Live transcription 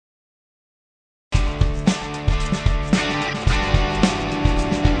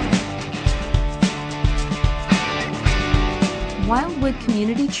Wildwood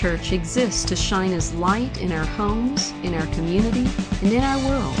Community Church exists to shine as light in our homes, in our community, and in our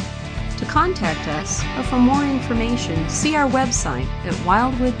world. To contact us or for more information, see our website at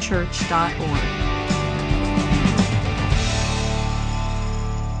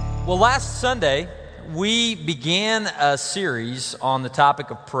wildwoodchurch.org. Well, last Sunday, we began a series on the topic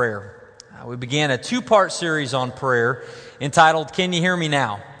of prayer. We began a two-part series on prayer entitled, Can You Hear Me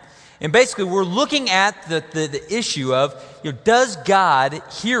Now? And basically, we're looking at the issue of, does God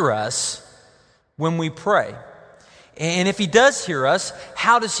hear us when we pray? And if He does hear us,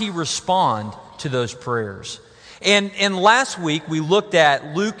 how does He respond to those prayers? And last week, we looked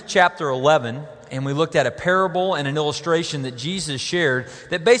at Luke chapter 11, and we looked at a parable and an illustration that Jesus shared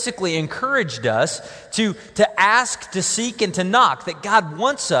that basically encouraged us to ask, to seek, and to knock, that God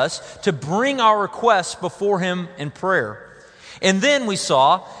wants us to bring our requests before Him in prayer. And then we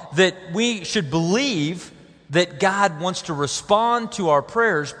saw that we should believe that God wants to respond to our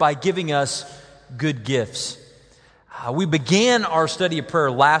prayers by giving us good gifts. We began our study of prayer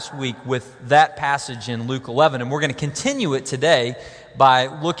last week with that passage in Luke 11, and we're going to continue it today by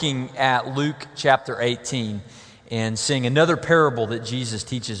looking at Luke chapter 18 and seeing another parable that Jesus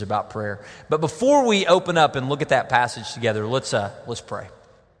teaches about prayer. But before we open up and look at that passage together, let's pray.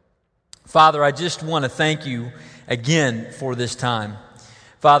 Father, I just want to thank You again for this time.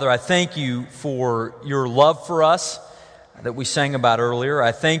 Father, I thank You for Your love for us that we sang about earlier.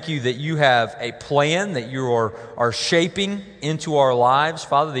 I thank You that You have a plan that You are shaping into our lives.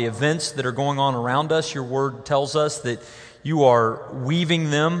 Father, the events that are going on around us, Your word tells us that You are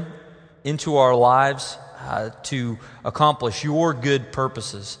weaving them into our lives to accomplish Your good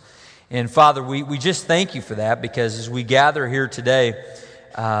purposes. And Father, we just thank You for that, because as we gather here today,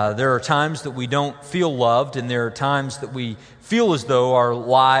 there are times that we don't feel loved, and there are times that we feel as though our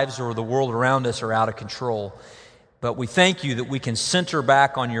lives or the world around us are out of control. But we thank You that we can center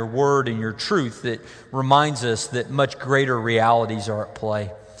back on Your word and Your truth that reminds us that much greater realities are at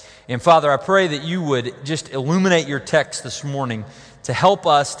play. And Father, I pray that You would just illuminate Your text this morning to help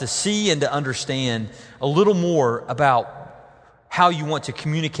us to see and to understand a little more about how You want to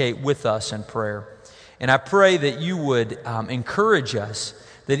communicate with us in prayer. And I pray that You would encourage us,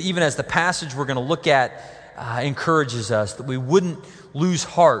 that even as the passage we're going to look at encourages us, that we wouldn't lose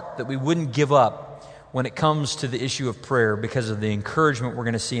heart, that we wouldn't give up when it comes to the issue of prayer because of the encouragement we're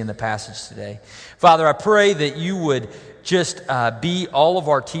going to see in the passage today. Father, I pray that You would just be all of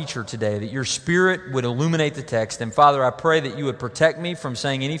our teacher today, that Your Spirit would illuminate the text. And Father, I pray that You would protect me from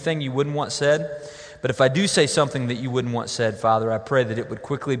saying anything You wouldn't want said. But if I do say something that You wouldn't want said, Father, I pray that it would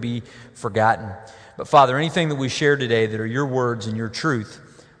quickly be forgotten. But Father, anything that we share today that are Your words and Your truth,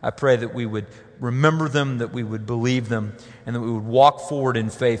 I pray that we would remember them, that we would believe them, and that we would walk forward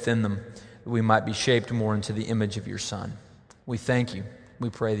in faith in them, that we might be shaped more into the image of Your Son. We thank You. We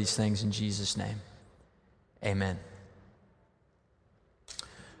pray these things in Jesus' name. Amen.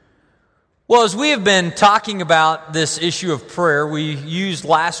 Well, as we have been talking about this issue of prayer, we used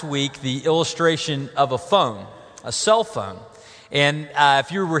last week the illustration of a phone, a cell phone. And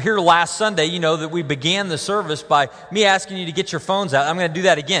if you were here last Sunday, you know that we began the service by me asking you to get your phones out. I'm going to do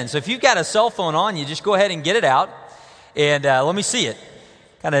that again. So if you've got a cell phone on you, just go ahead and get it out. And let me see it.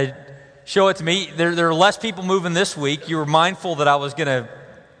 Kind of show it to me. There are less people moving this week. You were mindful that I was going to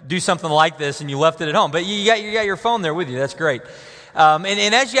do something like this, and you left it at home. But you got your phone there with you. That's great.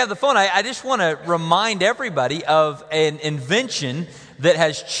 And as you have the phone, I just want to remind everybody of an invention that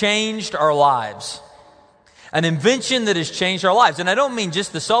has changed our lives. An invention that has changed our lives. And I don't mean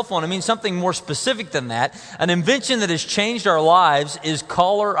just the cell phone. I mean something more specific than that. An invention that has changed our lives is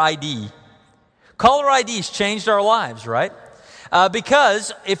caller ID. Caller ID has changed our lives, right?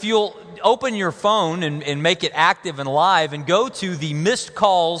 Because if you'll open your phone and make it active and live and go to the missed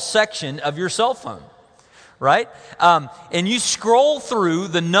calls section of your cell phone, right? And you scroll through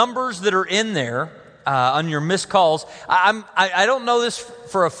the numbers that are in there on your missed calls. I don't know this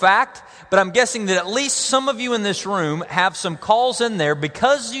for a fact, but I'm guessing that at least some of you in this room have some calls in there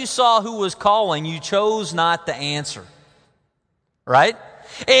because you saw who was calling, you chose not to answer, right?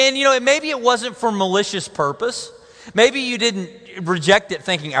 And, maybe it wasn't for malicious purpose. Maybe you didn't reject it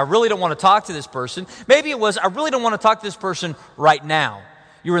thinking, I really don't want to talk to this person. Maybe it was, I really don't want to talk to this person right now.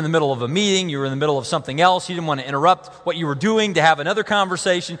 You were in the middle of a meeting, you were in the middle of something else, you didn't want to interrupt what you were doing to have another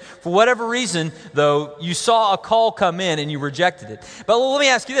conversation. For whatever reason, though, you saw a call come in and you rejected it. But let me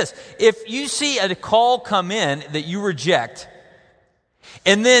ask you this. If you see a call come in that you reject,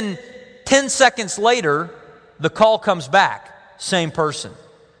 and then 10 seconds later, the call comes back, same person.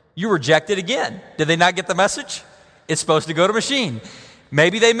 You reject it again. Did they not get the message? It's supposed to go to machine.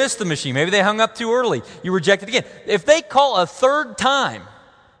 Maybe they missed the machine. Maybe they hung up too early. You reject it again. If they call a third time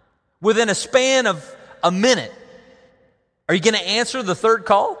within a span of a minute, are you going to answer the third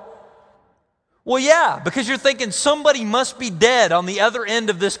call? Well, yeah, because you're thinking somebody must be dead on the other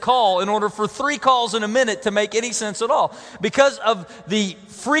end of this call in order for 3 calls in a minute to make any sense at all. Because of the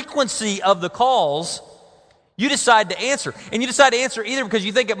frequency of the calls, you decide to answer. And you decide to answer either because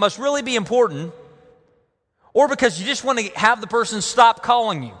you think it must really be important or because you just want to have the person stop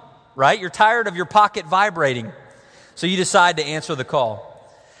calling you, right? You're tired of your pocket vibrating. So you decide to answer the call.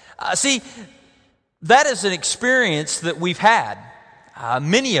 See, that is an experience that we've had.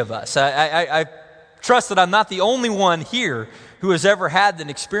 Many of us. I trust that I'm not the only one here who has ever had an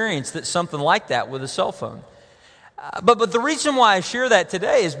experience that's something like that with a cell phone. But the reason why I share that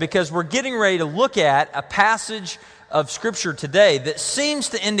today is because we're getting ready to look at a passage of Scripture today that seems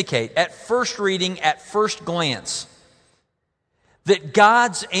to indicate, at first reading, at first glance, that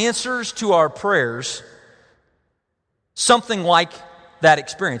God's answers to our prayers something like that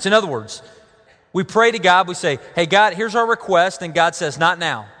experience. In other words, we pray to God, we say, hey, God, here's our request, and God says, not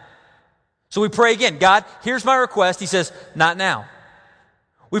now. So we pray again, God, here's my request. He says, not now.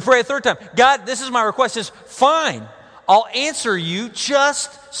 We pray a third time, God, this is my request. He says, fine, I'll answer you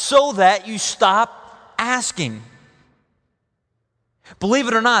just so that you stop asking. Believe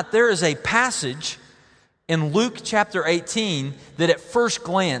it or not, there is a passage in Luke chapter 18 that at first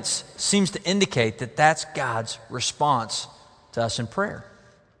glance seems to indicate that that's God's response to us in prayer.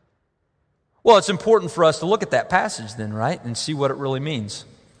 Well, it's important for us to look at that passage then, right, and see what it really means.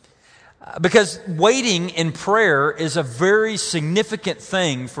 Because waiting in prayer is a very significant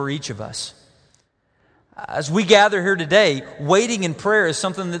thing for each of us. As we gather here today, waiting in prayer is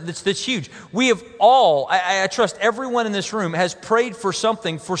something that's huge. We have all, I trust everyone in this room, has prayed for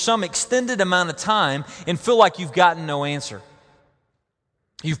something for some extended amount of time and feel like you've gotten no answer.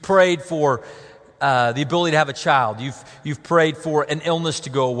 You've prayed for the ability to have a child. You've prayed for an illness to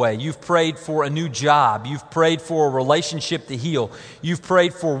go away. You've prayed for a new job. You've prayed for a relationship to heal. You've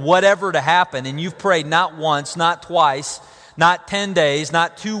prayed for whatever to happen, and you've prayed not once, not twice, not 10 days,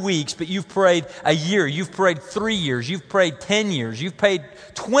 not 2 weeks, but you've prayed a year. You've prayed 3 years. You've prayed 10 years. You've prayed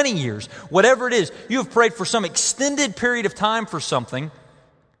 20 years. Whatever it is, you have prayed for some extended period of time for something,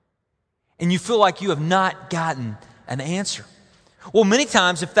 and you feel like you have not gotten an answer. Well, many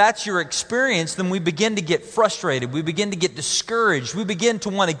times, if that's your experience, then we begin to get frustrated. We begin to get discouraged. We begin to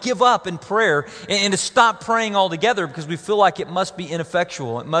want to give up in prayer and to stop praying altogether because we feel like it must be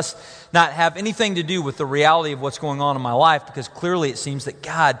ineffectual. It must not have anything to do with the reality of what's going on in my life because clearly it seems that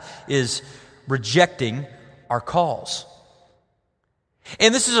God is rejecting our calls.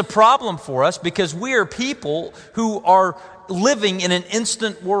 And this is a problem for us because we are people who are living in an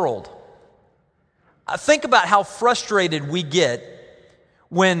instant world. Think about how frustrated we get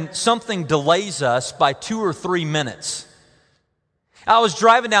when something delays us by 2 or 3 minutes. I was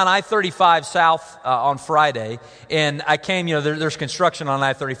driving down I-35 south on Friday, and I came, there's construction on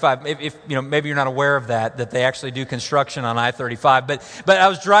I-35. If maybe you're not aware of that they actually do construction on I-35. But I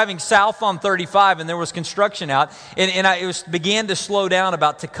was driving south on 35, and there was construction out, and it began to slow down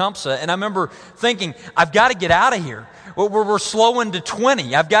about Tecumseh. And I remember thinking, I've got to get out of here. We're slowing to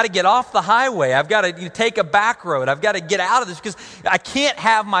 20. I've got to get off the highway. I've got to take a back road. I've got to get out of this because I can't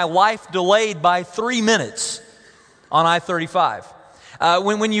have my life delayed by 3 minutes on I-35.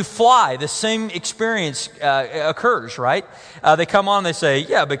 When you fly, the same experience occurs, right? They come on and they say,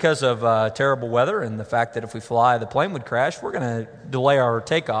 yeah, because of terrible weather and the fact that if we fly, the plane would crash, we're going to delay our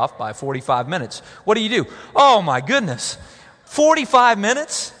takeoff by 45 minutes. What do? Oh, my goodness. 45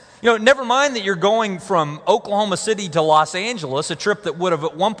 minutes? Never mind that you're going from Oklahoma City to Los Angeles, a trip that would have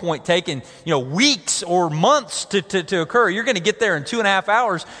at one point taken, weeks or months to occur. You're going to get there in 2.5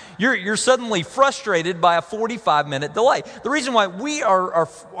 hours. You're suddenly frustrated by a 45-minute delay. The reason why we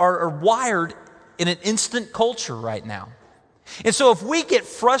are wired in an instant culture right now. And so if we get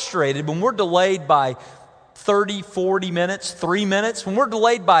frustrated when we're delayed by 30, 40 minutes, 3 minutes, when we're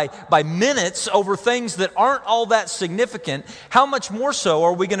delayed by minutes over things that aren't all that significant, how much more so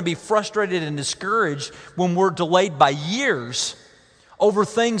are we going to be frustrated and discouraged when we're delayed by years over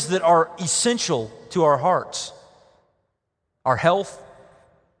things that are essential to our hearts? Our health,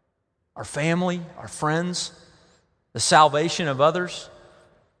 our family, our friends, the salvation of others,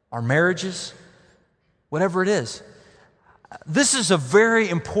 our marriages, whatever it is. This is a very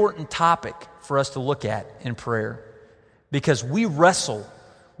important topic for us to look at in prayer because we wrestle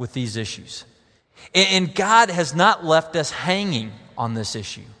with these issues. And God has not left us hanging on this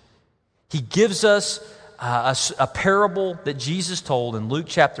issue. He gives us a parable that Jesus told in Luke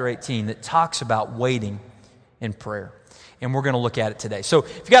chapter 18 that talks about waiting in prayer. and we're going to look at it today. So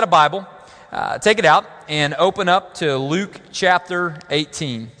if you got a Bible, take it out and open up to Luke chapter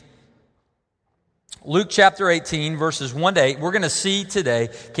 18. Luke chapter 18, verses 1 to 8. We're going to see today,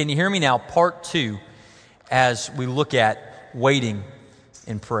 can you hear me now, part 2, as we look at waiting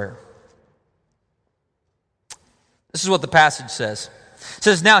in prayer. This is what the passage says. It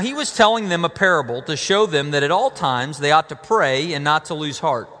says, "Now he was telling them a parable to show them that at all times they ought to pray and not to lose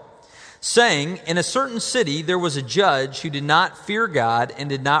heart, saying, in a certain city there was a judge who did not fear God and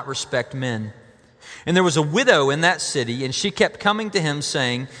did not respect men. And there was a widow in that city, and she kept coming to him,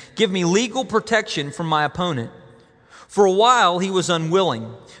 saying, 'Give me legal protection from my opponent.' For a while he was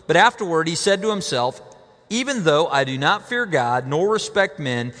unwilling, but afterward he said to himself, 'Even though I do not fear God nor respect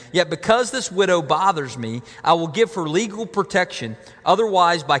men, yet because this widow bothers me, I will give her legal protection.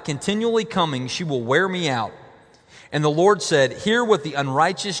 Otherwise, by continually coming, she will wear me out.' And the Lord said, 'Hear what the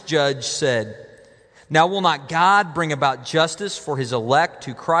unrighteous judge said. Now will not God bring about justice for his elect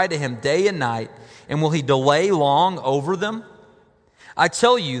who cry to him day and night, and will he delay long over them? I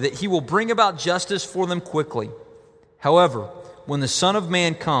tell you that he will bring about justice for them quickly. However, when the Son of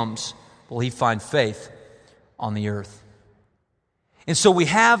Man comes, will he find faith on the earth?'" And so we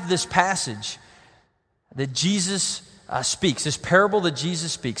have this passage that Jesus speaks, this parable that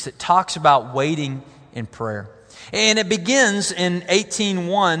Jesus speaks, that talks about waiting in prayer. And it begins in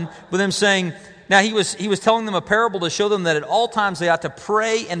 18:1 with him saying, now he was telling them a parable to show them that at all times they ought to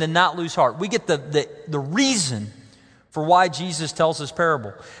pray and to not lose heart. We get the reason for why Jesus tells this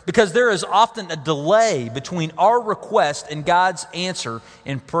parable. Because there is often a delay between our request and God's answer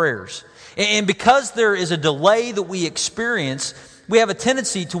in prayers. And because there is a delay that we experience, we have a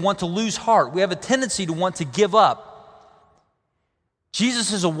tendency to want to lose heart. We have a tendency to want to give up.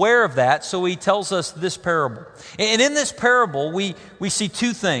 Jesus is aware of that, so he tells us this parable. And in this parable, we see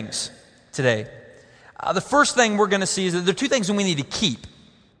two things today. The first thing we're going to see is that there are two things that we need to keep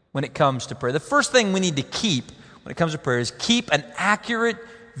when it comes to prayer. The first thing we need to keep when it comes to prayer is keep an accurate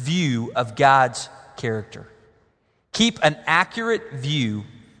view of God's character. Keep an accurate view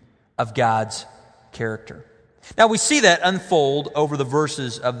of God's character. Now we see that unfold over the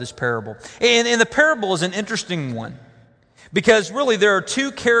verses of this parable. And the parable is an interesting one because really there are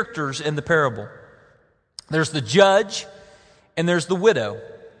two characters in the parable. There's the judge and there's the widow.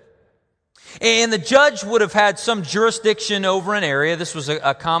 And the judge would have had some jurisdiction over an area. This was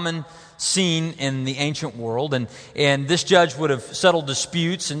a common scene in the ancient world. And this judge would have settled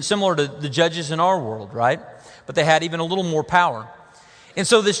disputes, and similar to the judges in our world, right? But they had even a little more power. And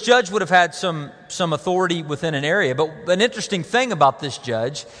so this judge would have had some authority within an area. But an interesting thing about this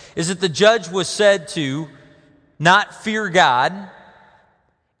judge is that the judge was said to not fear God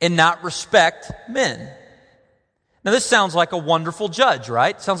and not respect men. Now, this sounds like a wonderful judge,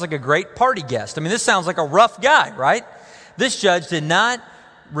 right? Sounds like a great party guest. I mean, this sounds like a rough guy, right? This judge did not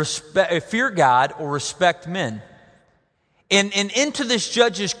fear God or respect men. And into this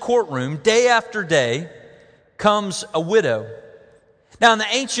judge's courtroom, day after day, comes a widow. Now, in the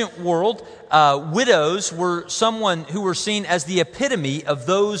ancient world, widows were someone who were seen as the epitome of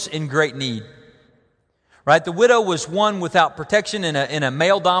those in great need. Right? The widow was one without protection in a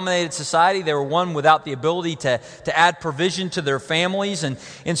male-dominated society. They were one without the ability to add provision to their families. And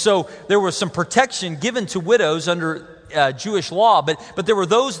so there was some protection given to widows under Jewish law, but there were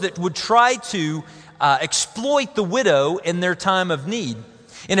those that would try to exploit the widow in their time of need.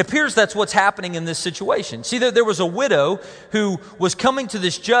 And it appears that's what's happening in this situation. See, there was a widow who was coming to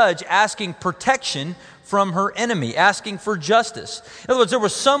this judge asking protection from her enemy, asking for justice. In other words, there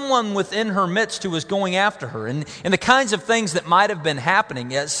was someone within her midst who was going after her. And the kinds of things that might have been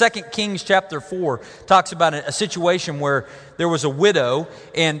happening. 2 Kings chapter 4 talks about a situation where there was a widow,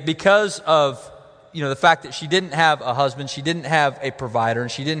 and because of the fact that she didn't have a husband, she didn't have a provider, and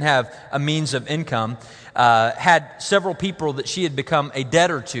she didn't have a means of income, had several people that she had become a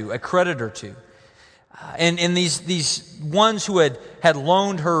debtor to, a creditor to. And these ones who had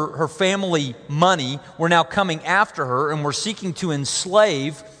loaned her family money were now coming after her and were seeking to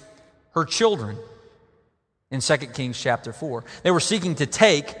enslave her children in 2 Kings chapter 4. They were seeking to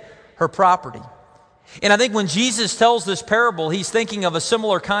take her property. And I think when Jesus tells this parable, he's thinking of a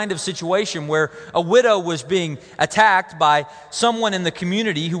similar kind of situation where a widow was being attacked by someone in the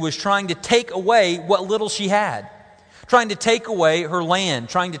community who was trying to take away what little she had, trying to take away her land,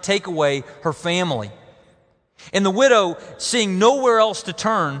 trying to take away her family. And the widow, seeing nowhere else to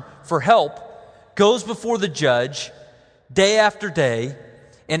turn for help, goes before the judge day after day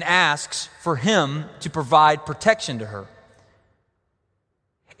and asks for him to provide protection to her.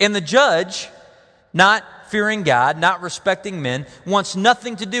 And the judge, not fearing God, not respecting men, wants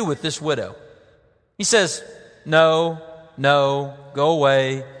nothing to do with this widow. He says, no, no, go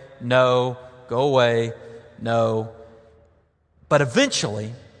away, no, go away, no. But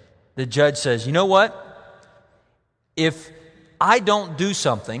eventually, the judge says, you know what? If I don't do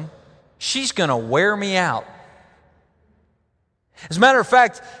something, she's going to wear me out. As a matter of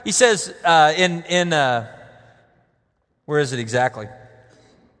fact, he says where is it exactly?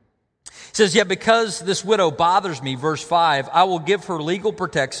 He says, yet because this widow bothers me, verse 5, I will give her legal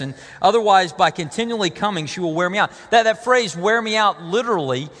protection. Otherwise, by continually coming, she will wear me out. That phrase, wear me out,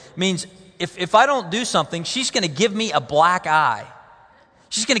 literally means if I don't do something, she's going to give me a black eye.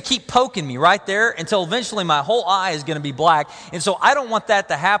 She's going to keep poking me right there until eventually my whole eye is going to be black. And so I don't want that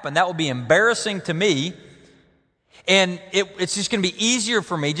to happen. That will be embarrassing to me. And it's just going to be easier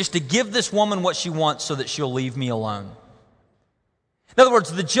for me just to give this woman what she wants so that she'll leave me alone. In other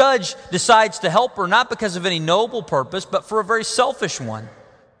words, the judge decides to help her not because of any noble purpose, but for a very selfish one.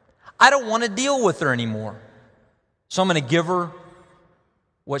 I don't want to deal with her anymore, so I'm going to give her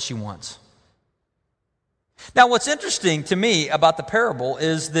what she wants. Now, what's interesting to me about the parable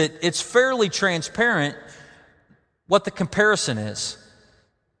is that it's fairly transparent what the comparison is.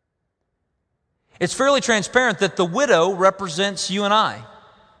 It's fairly transparent that the widow represents you and I.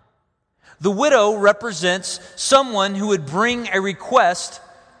 The widow represents someone who would bring a request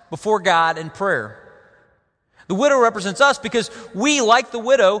before God in prayer. The widow represents us because we, like the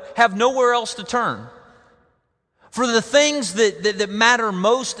widow, have nowhere else to turn. For the things that matter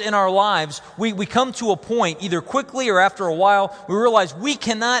most in our lives, we come to a point, either quickly or after a while, we realize we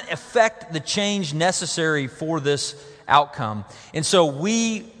cannot effect the change necessary for this outcome. And so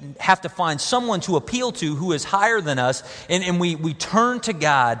we have to find someone to appeal to who is higher than us, and we turn to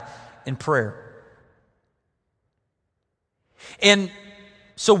God in prayer. And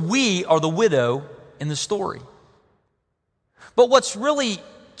so we are the widow in the story. But what's really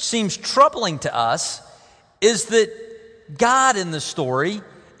seems troubling to us is that God in the story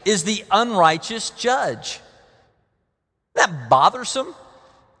is the unrighteous judge. Isn't that bothersome?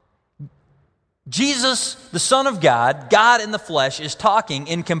 Jesus, the Son of God, God in the flesh, is talking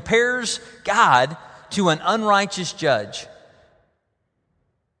and compares God to an unrighteous judge.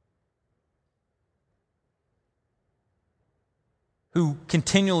 Who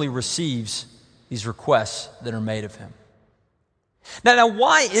continually receives these requests that are made of him. Now,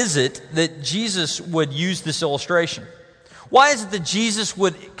 why is it that Jesus would use this illustration? Why is it that Jesus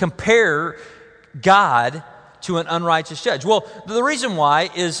would compare God to an unrighteous judge? Well, the reason why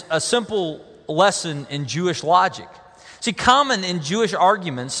is a simple lesson in Jewish logic. See, common in Jewish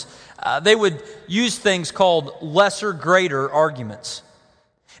arguments, they would use things called lesser-greater arguments.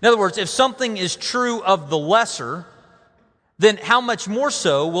 In other words, if something is true of the lesser, then how much more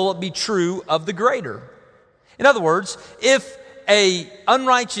so will it be true of the greater? In other words, if an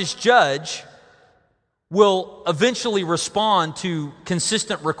unrighteous judge will eventually respond to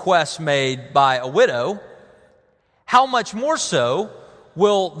consistent requests made by a widow, how much more so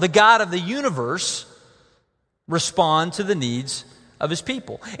will the God of the universe respond to the needs of his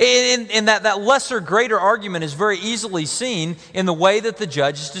people? And that lesser-greater argument is very easily seen in the way that the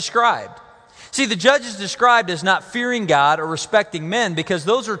judge is described. See, the judge is described as not fearing God or respecting men because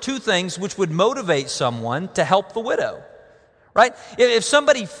those are two things which would motivate someone to help the widow, right? If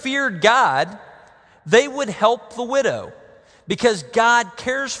somebody feared God, they would help the widow because God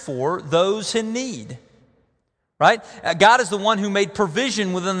cares for those in need, right? God is the one who made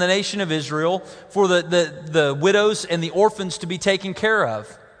provision within the nation of Israel for the widows and the orphans to be taken care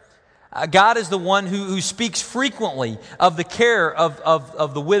of. God is the one who speaks frequently of the care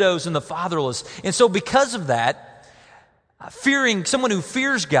of the widows and the fatherless. And so because of that, someone who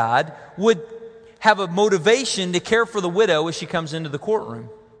fears God would have a motivation to care for the widow as she comes into the courtroom.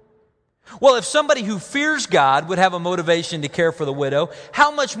 Well, if somebody who fears God would have a motivation to care for the widow,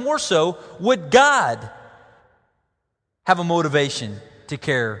 how much more so would God have a motivation to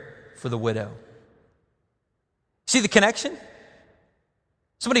care for the widow? See the connection?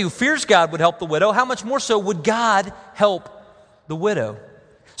 Somebody who fears God would help the widow. How much more so would God help the widow?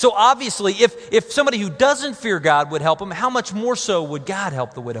 So obviously, if somebody who doesn't fear God would help him, how much more so would God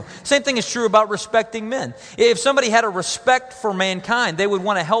help the widow? Same thing is true about respecting men. If somebody had a respect for mankind, they would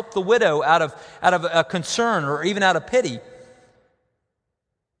want to help the widow out of a concern or even out of pity.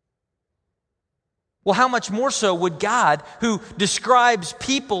 Well, how much more so would God, who describes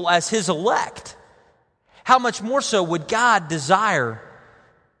people as his elect, how much more so would God desire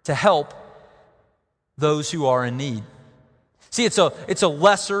to help those who are in need? See, it's a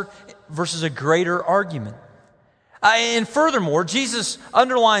lesser versus a greater argument. And furthermore, Jesus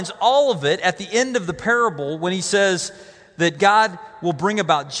underlines all of it at the end of the parable when he says that God will bring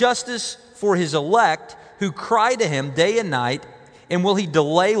about justice for his elect who cry to him day and night, and will he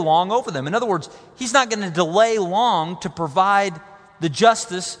delay long over them? In other words, he's not going to delay long to provide the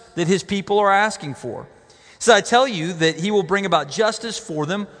justice that his people are asking for. So I tell you that he will bring about justice for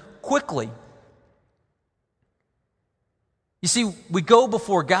them quickly. You see, we go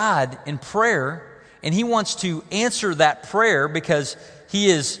before God in prayer, and he wants to answer that prayer because he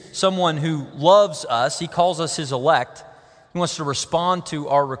is someone who loves us. He calls us his elect. He wants to respond to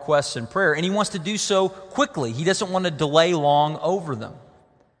our requests in prayer, and he wants to do so quickly. He doesn't want to delay long over them.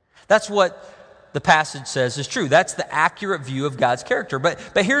 That's what the passage says is true. That's the accurate view of God's character. But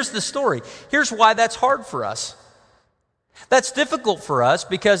here's the story. Here's why that's hard for us. That's difficult for us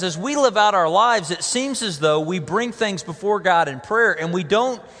because as we live out our lives, it seems as though we bring things before God in prayer and we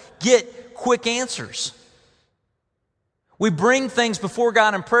don't get quick answers. We bring things before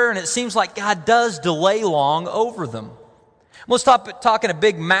God in prayer and it seems like God does delay long over them. Let's talk in a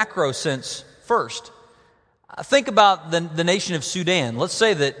big macro sense first. Think about the nation of Sudan. Let's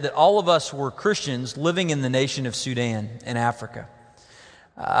say that all of us were Christians living in the nation of Sudan in Africa.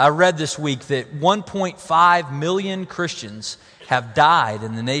 I read this week that 1.5 million Christians have died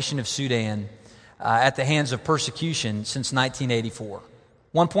in the nation of Sudan at the hands of persecution since 1984.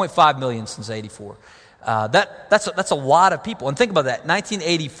 1.5 million since 84. That's a lot of people. And think about that,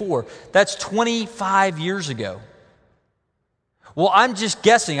 1984, that's 25 years ago. Well, I'm just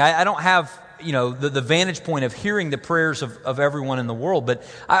guessing. I don't have the vantage point of hearing the prayers of everyone in the world, but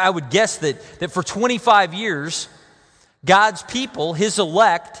I would guess that for 25 years, God's people, his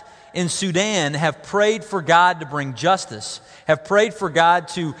elect in Sudan, have prayed for God to bring justice, have prayed for God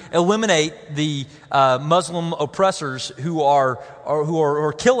to eliminate the Muslim oppressors who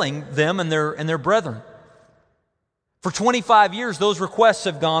are killing them and their brethren. For 25 years, those requests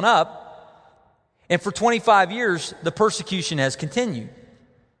have gone up, and for 25 years, the persecution has continued.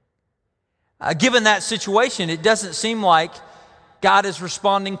 Given that situation, it doesn't seem like God is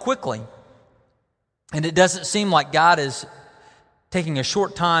responding quickly. And it doesn't seem like God is taking a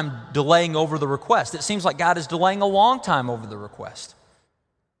short time delaying over the request. It seems like God is delaying a long time over the request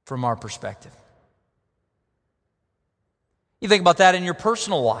from our perspective. You think about that in your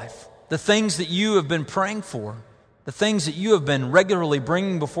personal life, the things that you have been praying for, the things that you have been regularly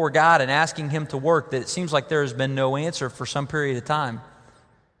bringing before God and asking him to work, that it seems like there has been no answer for some period of time.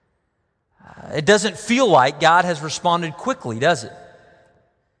 It doesn't feel like God has responded quickly, does it?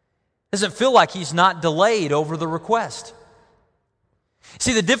 It doesn't feel like he's not delayed over the request.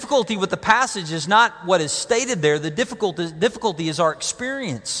 See, the difficulty with the passage is not what is stated there. The difficulty is our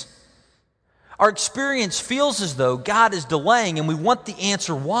experience. Our experience feels as though God is delaying, and we want the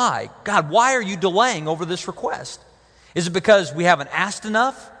answer why. God, why are you delaying over this request? Is it because we haven't asked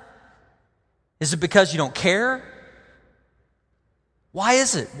enough? Is it because you don't care? Why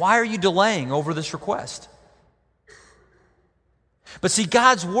is it? Why are you delaying over this request? But see,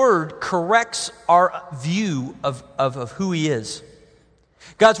 God's word corrects our view of who he is.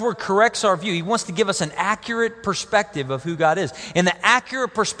 God's word corrects our view. He wants to give us an accurate perspective of who God is. And the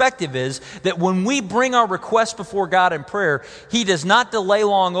accurate perspective is that when we bring our requests before God in prayer, he does not delay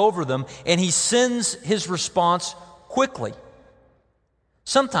long over them, and he sends his response quickly.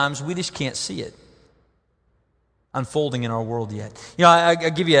 Sometimes we just can't see it unfolding in our world yet. I'll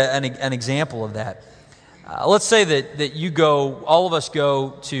give you an example of that. Let's say that you go, all of us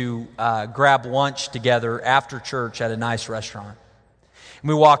go to grab lunch together after church at a nice restaurant. And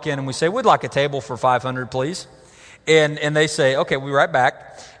we walk in and we say, we'd like a table for 500, please. And they say, okay, we'll be right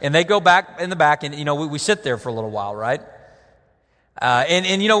back. And they go back in the back, and we sit there for a little while, right?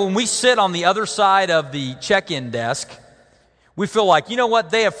 And when we sit on the other side of the check-in desk, we feel like,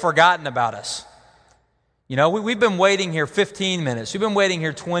 they have forgotten about us. We've been waiting here 15 minutes. We've been waiting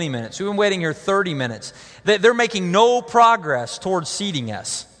here 20 minutes. We've been waiting here 30 minutes. They're making no progress towards seating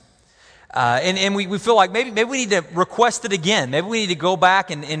us. And we feel like maybe we need to request it again. Maybe we need to go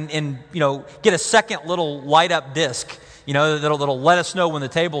back and get a second little light up disc, that'll let us know when the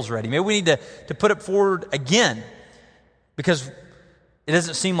table's ready. Maybe we need to put it forward again because it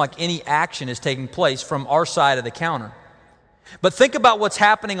doesn't seem like any action is taking place from our side of the counter. But think about what's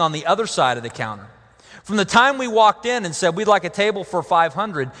happening on the other side of the counter. From the time we walked in and said we'd like a table for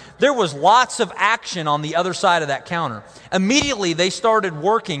 500, there was lots of action on the other side of that counter. Immediately, they started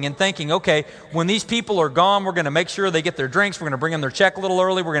working and thinking, okay, when these people are gone, we're going to make sure they get their drinks. We're going to bring them their check a little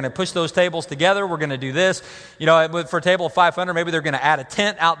early. We're going to push those tables together. We're going to do this. For a table of 500, maybe they're going to add a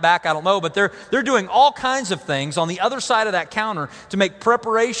tent out back. I don't know. But they're doing all kinds of things on the other side of that counter to make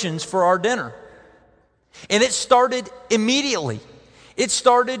preparations for our dinner. And it started immediately. It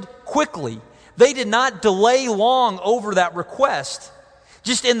started quickly. They did not delay long over that request.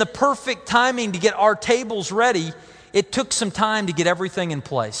 Just in the perfect timing to get our tables ready, it took some time to get everything in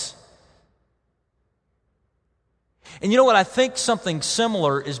place. And you know what? I think something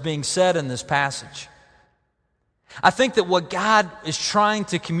similar is being said in this passage. I think that what God is trying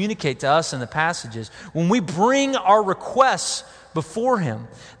to communicate to us in the passage is when we bring our requests before Him,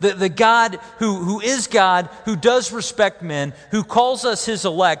 the God who is God, who does respect men, who calls us His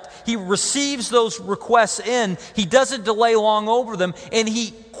elect, He receives those requests in, He doesn't delay long over them, and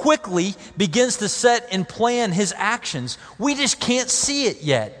He quickly begins to set and plan His actions. We just can't see it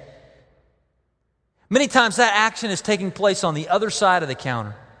yet. Many times that action is taking place on the other side of the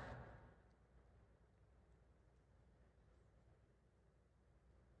counter.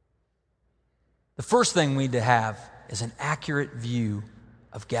 The first thing we need to have is an accurate view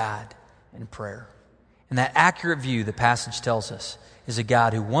of God in prayer. And that accurate view, the passage tells us, is a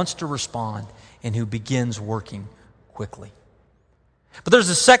God who wants to respond and who begins working quickly. But there's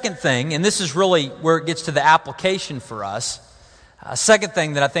a second thing, and this is really where it gets to the application for us. A second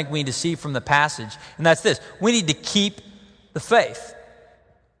thing that I think we need to see from the passage, and that's this. We need to keep the faith.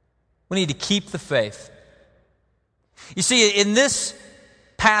 We need to keep the faith. You see, in this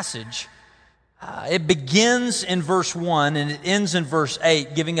passage, it begins in verse 1 and it ends in verse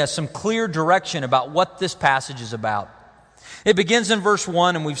 8, giving us some clear direction about what this passage is about. It begins in verse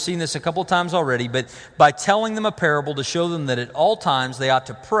 1, and we've seen this a couple times already, but by telling them a parable to show them that at all times they ought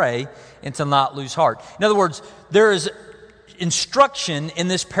to pray and to not lose heart. In other words, there is instruction in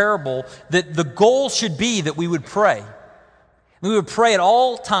this parable that the goal should be that we would pray. We would pray at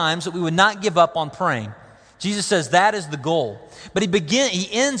all times, that we would not give up on praying. Jesus says that is the goal. But he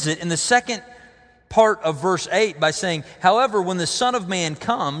ends it in the second part of verse 8 by saying, however, when the Son of Man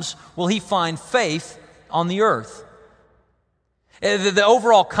comes, will He find faith on the earth? The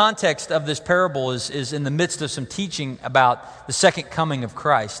overall context of this parable is in the midst of some teaching about the second coming of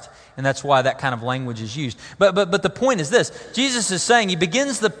Christ. And that's why that kind of language is used. But the point is this. Jesus is saying, He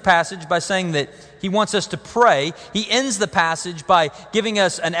begins the passage by saying that He wants us to pray. He ends the passage by giving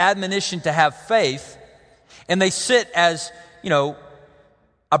us an admonition to have faith. And they sit as,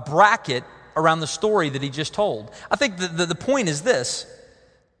 a bracket around the story that He just told. I think the point is this.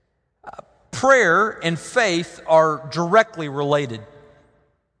 Prayer and faith are directly related.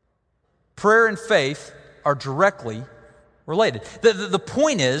 Prayer and faith are directly related. The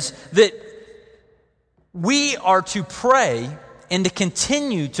point is that we are to pray and to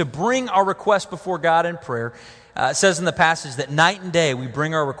continue to bring our requests before God in prayer. It says in the passage that night and day we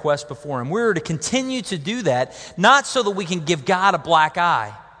bring our requests before Him. We're to continue to do that, not so that we can give God a black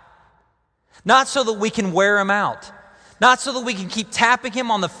eye, not so that we can wear Him out, not so that we can keep tapping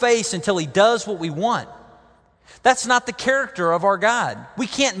Him on the face until He does what we want. That's not the character of our God. We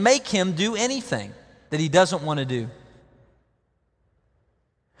can't make Him do anything that He doesn't want to do.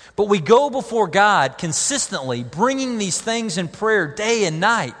 But we go before God consistently, bringing these things in prayer day and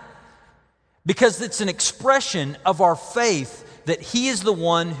night, because it's an expression of our faith that He is the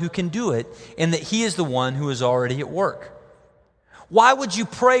one who can do it and that He is the one who is already at work. Why would you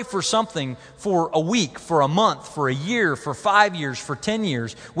pray for something for a week, for a month, for a year, for 5 years, for 10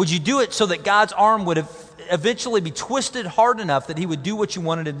 years? Would you do it so that God's arm would eventually be twisted hard enough that He would do what you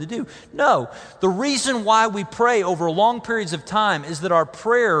wanted Him to do? No. The reason why we pray over long periods of time is that our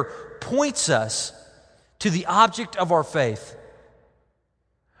prayer points us to the object of our faith.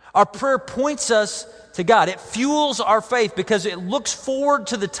 Our prayer points us to God. It fuels our faith because it looks forward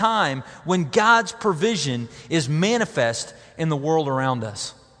to the time when God's provision is manifest in the world around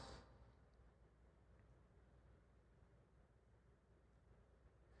us.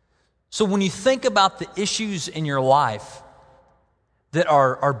 So when you think about the issues in your life that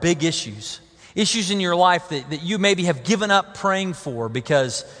are big issues in your life that you maybe have given up praying for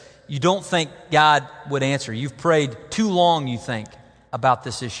because you don't think God would answer. You've prayed too long, you think, about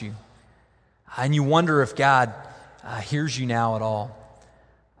this issue. And you wonder if God hears you now at all.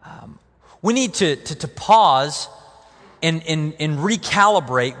 We need to pause and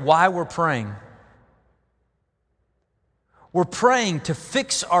recalibrate why we're praying. We're praying to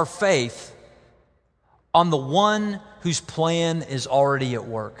fix our faith on the one whose plan is already at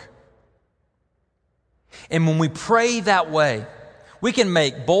work. And when we pray that way, we can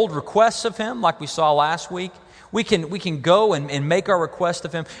make bold requests of Him like we saw last week. We can go and make our request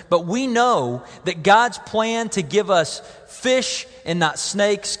of Him. But we know that God's plan to give us fish and not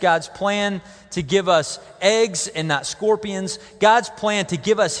snakes, God's plan to give us eggs and not scorpions, God's plan to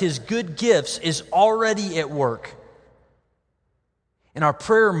give us His good gifts is already at work. And our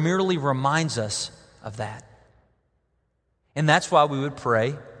prayer merely reminds us of that. And that's why we would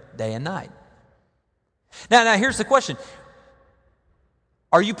pray day and night. Now here's the question.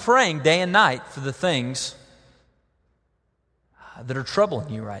 Are you praying day and night for the things that are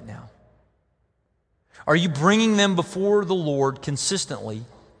troubling you right now? Are you bringing them before the Lord consistently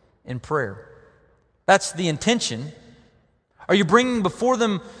in prayer? That's the intention. Are you bringing them before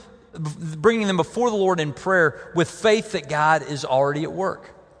the Lord in prayer with faith that God is already at work?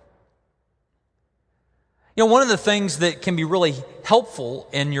 You know, one of the things that can be really helpful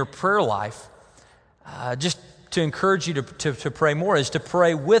in your prayer life, just to encourage you to pray more, is to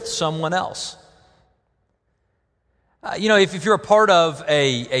pray with someone else. If you're a part of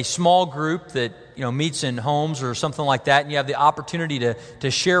a small group that meets in homes or something like that, and you have the opportunity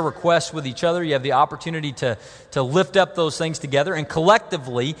to share requests with each other, you have the opportunity to lift up those things together, and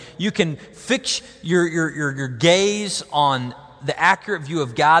collectively you can fix your gaze on the accurate view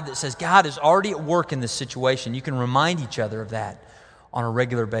of God that says God is already at work in this situation. You can remind each other of that on a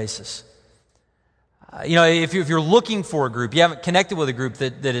regular basis. If you're looking for a group, you haven't connected with a group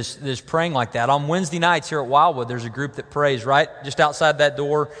that is praying like that. On Wednesday nights here at Wildwood, there's a group that prays right just outside that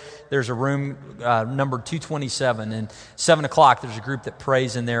door. There's a room number 227, and 7 o'clock. There's a group that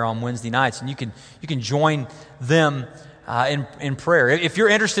prays in there on Wednesday nights, and you can join them in prayer. If you're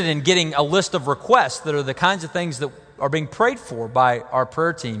interested in getting a list of requests that are the kinds of things that are being prayed for by our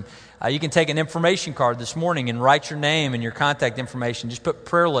prayer team, you can take an information card this morning and write your name and your contact information. Just put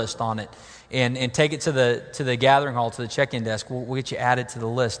prayer list on it. And take it to the gathering hall, to the check-in desk. We'll get you added to the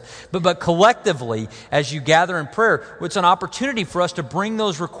list. But collectively, as you gather in prayer, it's an opportunity for us to bring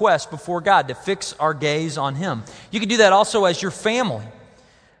those requests before God, to fix our gaze on Him. You can do that also as your family.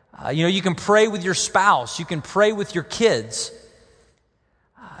 You can pray with your spouse. You can pray with your kids.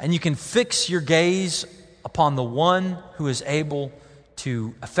 And you can fix your gaze upon the one who is able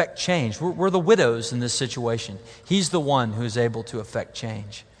to affect change. We're the widows in this situation. He's the one who is able to affect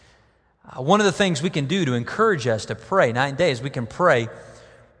change. One of the things we can do to encourage us to pray night and day is we can pray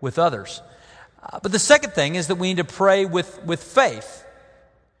with others. But the second thing is that we need to pray with faith.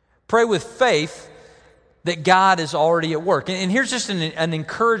 Pray with faith that God is already at work. And here's just an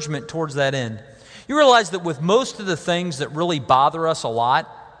encouragement towards that end. You realize that with most of the things that really bother us a lot,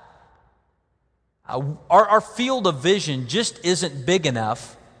 our field of vision just isn't big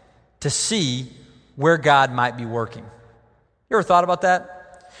enough to see where God might be working. You ever thought about that?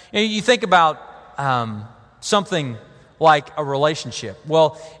 You think about something like a relationship.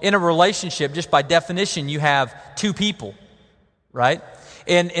 Well, in a relationship, just by definition, you have two people, right?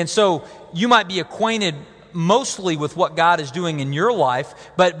 And so you might be acquainted mostly with what God is doing in your life,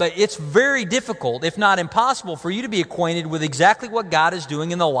 but it's very difficult, if not impossible, for you to be acquainted with exactly what God is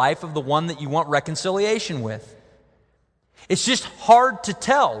doing in the life of the one that you want reconciliation with. It's just hard to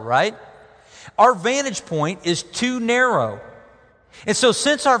tell, right? Our vantage point is too narrow. And so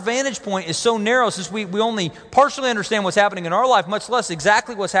since our vantage point is so narrow, since we only partially understand what's happening in our life, much less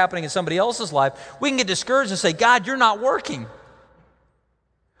exactly what's happening in somebody else's life, we can get discouraged and say, God, you're not working.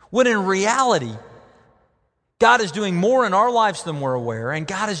 When in reality, God is doing more in our lives than we're aware, and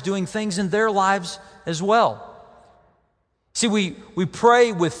God is doing things in their lives as well. See, we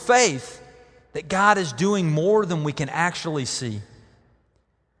pray with faith that God is doing more than we can actually see.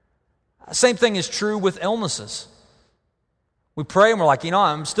 Same thing is true with illnesses. We pray and we're like,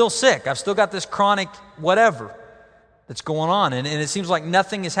 I'm still sick. I've still got this chronic whatever that's going on. And it seems like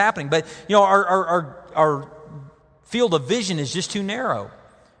nothing is happening. But, our field of vision is just too narrow.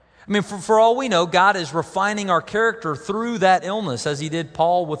 I mean, for all we know, God is refining our character through that illness as He did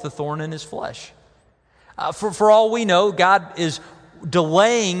Paul with the thorn in his flesh. For all we know, God is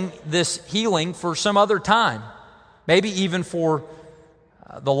delaying this healing for some other time. Maybe even for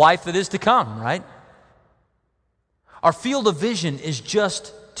the life that is to come, right? Our field of vision is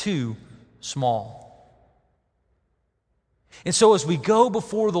just too small. And so as we go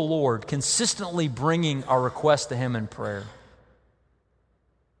before the Lord, consistently bringing our requests to Him in prayer,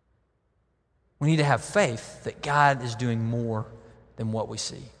 we need to have faith that God is doing more than what we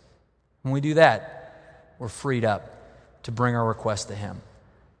see. When we do that, we're freed up to bring our requests to Him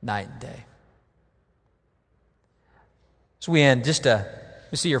night and day. So we end,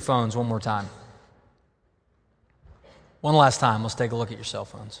 let me see your phones one more time. One last time, let's take a look at your cell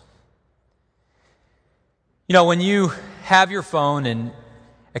phones. When you have your phone and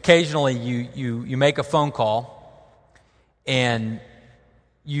occasionally you make a phone call and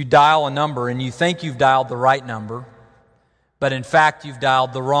you dial a number and you think you've dialed the right number, but in fact you've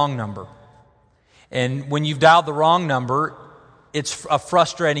dialed the wrong number. And when you've dialed the wrong number, it's a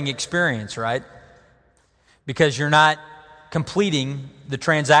frustrating experience, right? Because you're not completing the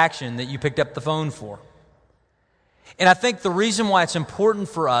transaction that you picked up the phone for. And I think the reason why it's important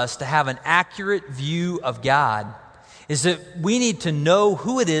for us to have an accurate view of God is that we need to know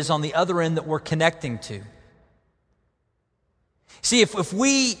who it is on the other end that we're connecting to. See, if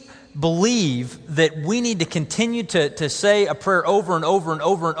we believe that we need to continue to say a prayer over and over and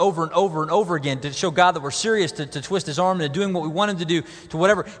over and over and over and over again to show God that we're serious, to twist His arm into doing what we want Him to do, to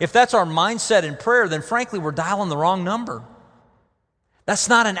whatever, if that's our mindset in prayer, then frankly, we're dialing the wrong number. That's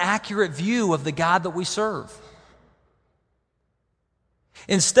not an accurate view of the God that we serve.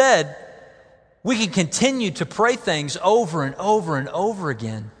 Instead, we can continue to pray things over and over and over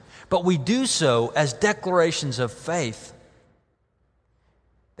again, but we do so as declarations of faith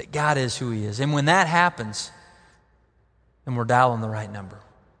that God is who He is. And when that happens, then we're dialing the right number.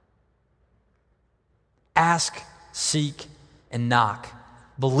 Ask, seek, and knock,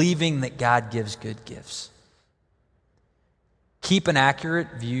 believing that God gives good gifts. Keep an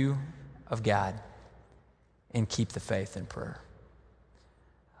accurate view of God and keep the faith in prayer.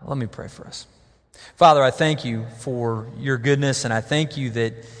 Let me pray for us. Father, I thank You for Your goodness, and I thank You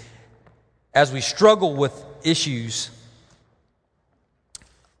that as we struggle with issues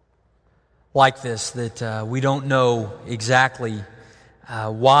like this, that we don't know exactly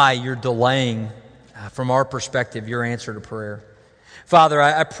why You're delaying, from our perspective, Your answer to prayer. Father,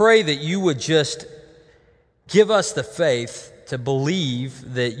 I pray that You would just give us the faith to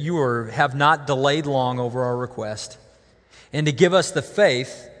believe that You have not delayed long over our request, and to give us the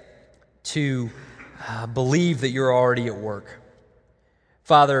faith to believe that You're already at work.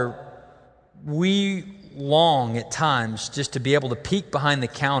 Father, we long at times just to be able to peek behind the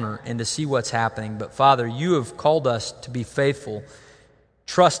counter and to see what's happening. But Father, You have called us to be faithful,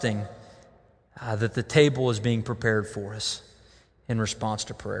 trusting that the table is being prepared for us in response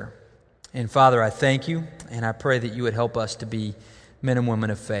to prayer. And Father, I thank You, and I pray that You would help us to be men and women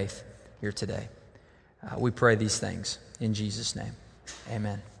of faith here today. We pray these things in Jesus' name.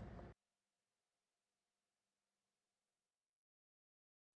 Amen.